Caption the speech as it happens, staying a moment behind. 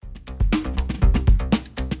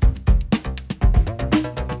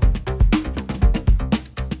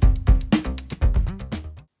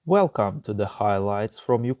Welcome to the Highlights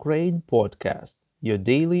from Ukraine podcast, your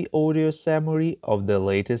daily audio summary of the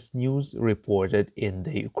latest news reported in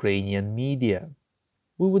the Ukrainian media.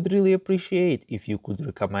 We would really appreciate if you could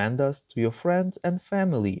recommend us to your friends and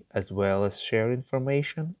family as well as share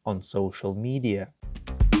information on social media.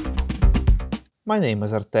 My name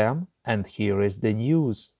is Artem and here is the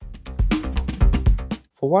news.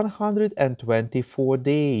 For 124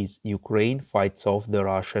 days, Ukraine fights off the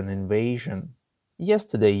Russian invasion.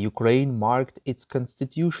 Yesterday, Ukraine marked its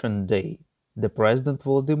Constitution Day. The President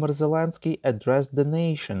Volodymyr Zelenskyy addressed the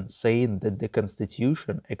nation, saying that the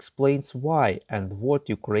Constitution explains why and what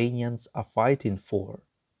Ukrainians are fighting for.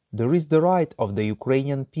 There is the right of the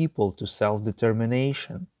Ukrainian people to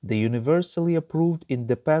self-determination, the universally approved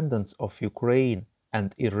independence of Ukraine,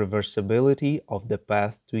 and irreversibility of the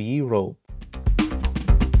path to Europe.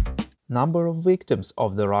 Number of victims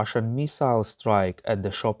of the Russian missile strike at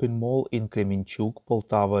the shopping mall in Kremenchuk,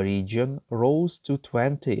 Poltava region rose to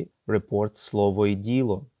 20, reports Slovo i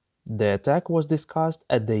Dilo. The attack was discussed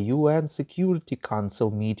at the UN Security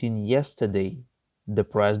Council meeting yesterday. The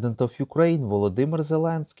President of Ukraine, Volodymyr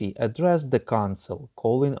Zelenskyy, addressed the council,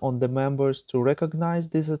 calling on the members to recognize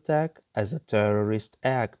this attack as a terrorist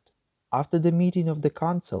act. After the meeting of the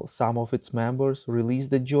Council, some of its members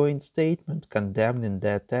released a joint statement condemning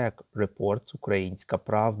the attack, reports Ukrainska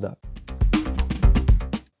Pravda.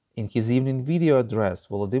 In his evening video address,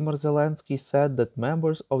 Volodymyr Zelenskyy said that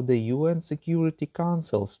members of the UN Security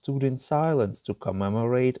Council stood in silence to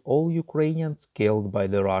commemorate all Ukrainians killed by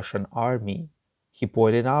the Russian army. He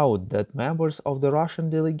pointed out that members of the Russian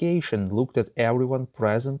delegation looked at everyone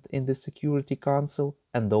present in the Security Council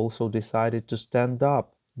and also decided to stand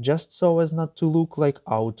up, just so as not to look like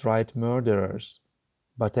outright murderers.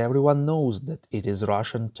 But everyone knows that it is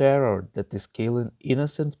Russian terror that is killing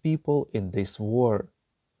innocent people in this war.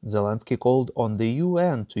 Zelenskyy called on the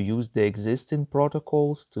UN to use the existing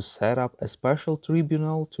protocols to set up a special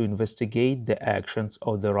tribunal to investigate the actions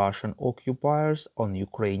of the Russian occupiers on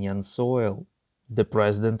Ukrainian soil. The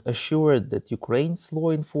president assured that Ukraine's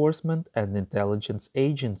law enforcement and intelligence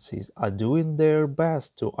agencies are doing their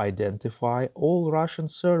best to identify all Russian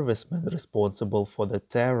servicemen responsible for the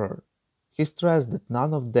terror. He stressed that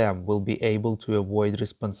none of them will be able to avoid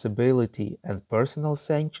responsibility and personal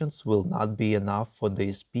sanctions will not be enough for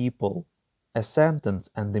these people. A sentence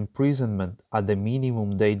and imprisonment are the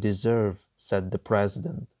minimum they deserve, said the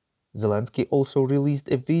president. Zelenskyy also released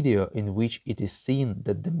a video in which it is seen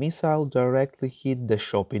that the missile directly hit the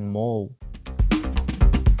shopping mall.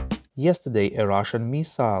 Yesterday, a Russian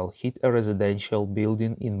missile hit a residential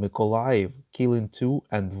building in Mykolaiv, killing 2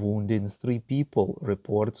 and wounding 3 people,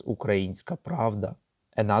 reports Ukrainska Pravda.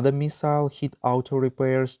 Another missile hit auto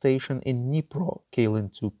repair station in Dnipro, killing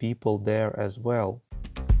 2 people there as well.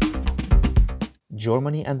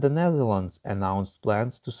 Germany and the Netherlands announced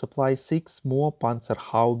plans to supply 6 more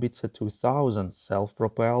Panzerhaubitze 2000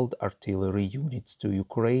 self-propelled artillery units to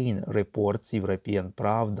Ukraine, reports European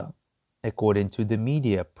Pravda. According to the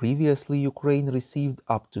media, previously Ukraine received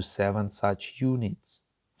up to 7 such units.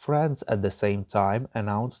 France at the same time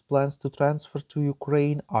announced plans to transfer to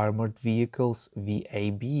Ukraine armored vehicles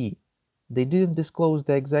VAB. They didn't disclose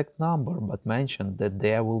the exact number but mentioned that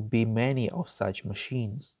there will be many of such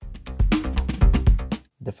machines.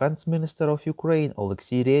 Defense Minister of Ukraine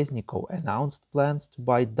Oleksiy Reznikov announced plans to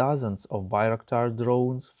buy dozens of Bayraktar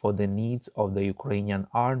drones for the needs of the Ukrainian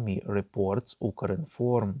army, reports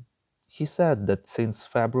Ukrinform. He said that since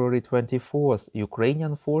February 24th,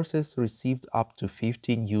 Ukrainian forces received up to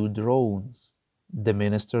 50 new drones. The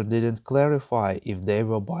minister didn't clarify if they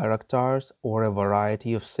were Bayraktars or a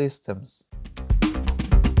variety of systems.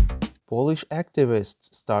 Polish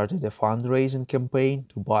activists started a fundraising campaign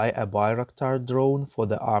to buy a Bayraktar drone for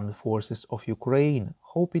the armed forces of Ukraine,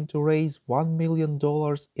 hoping to raise $1 million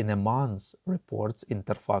in a month, reports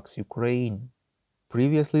Interfax Ukraine.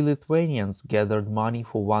 Previously, Lithuanians gathered money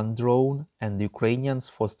for 1 drone and Ukrainians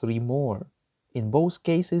for 3 more. In both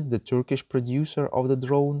cases, the Turkish producer of the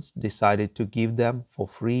drones decided to give them for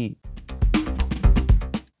free.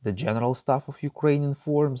 The General Staff of Ukraine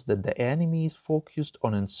informs that the enemy is focused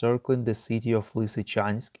on encircling the city of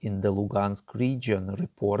Lysychansk in the Lugansk region,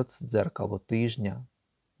 reports Dzerkalo Tizhnya.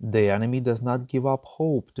 The enemy does not give up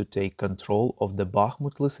hope to take control of the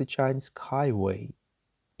Bakhmut-Lysychansk highway.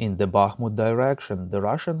 In the Bakhmut direction, the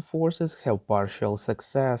Russian forces have partial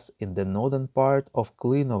success in the northern part of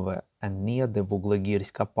Klinove and near the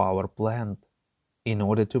Vuglogirska power plant. In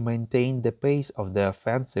order to maintain the pace of the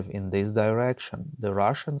offensive in this direction, the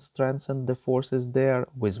Russians strengthened the forces there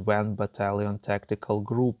with 1 battalion tactical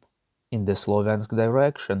group. In the Sloviansk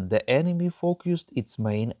direction, the enemy focused its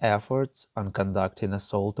main efforts on conducting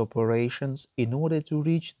assault operations in order to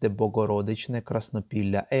reach the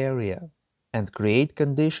Bogorodichne-Krasnopilya area and create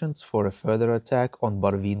conditions for a further attack on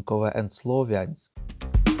Barvinkova and Sloviansk.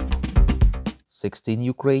 16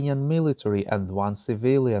 Ukrainian military and 1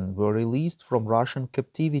 civilian were released from Russian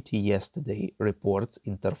captivity yesterday, reports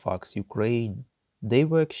Interfax Ukraine. They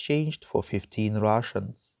were exchanged for 15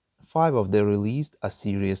 Russians. 5 of the released are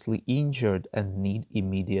seriously injured and need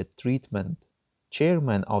immediate treatment.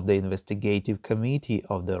 Chairman of the investigative committee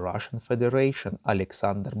of the Russian Federation,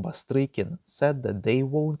 Alexander Bastrykin, said that they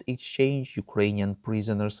won't exchange Ukrainian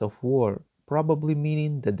prisoners of war, probably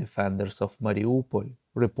meaning the defenders of Mariupol,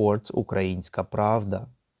 reports Ukrainska Pravda.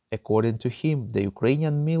 According to him, the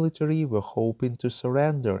Ukrainian military were hoping to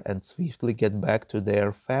surrender and swiftly get back to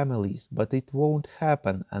their families, but it won't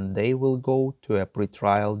happen and they will go to a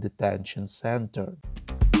pretrial detention center.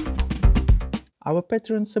 Our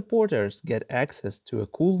Patreon supporters get access to a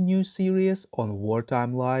cool new series on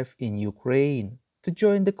wartime life in Ukraine. To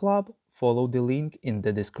join the club, follow the link in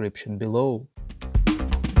the description below.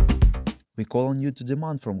 We call on you to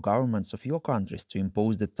demand from governments of your countries to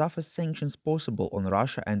impose the toughest sanctions possible on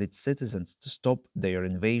Russia and its citizens to stop their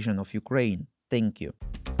invasion of Ukraine. Thank you.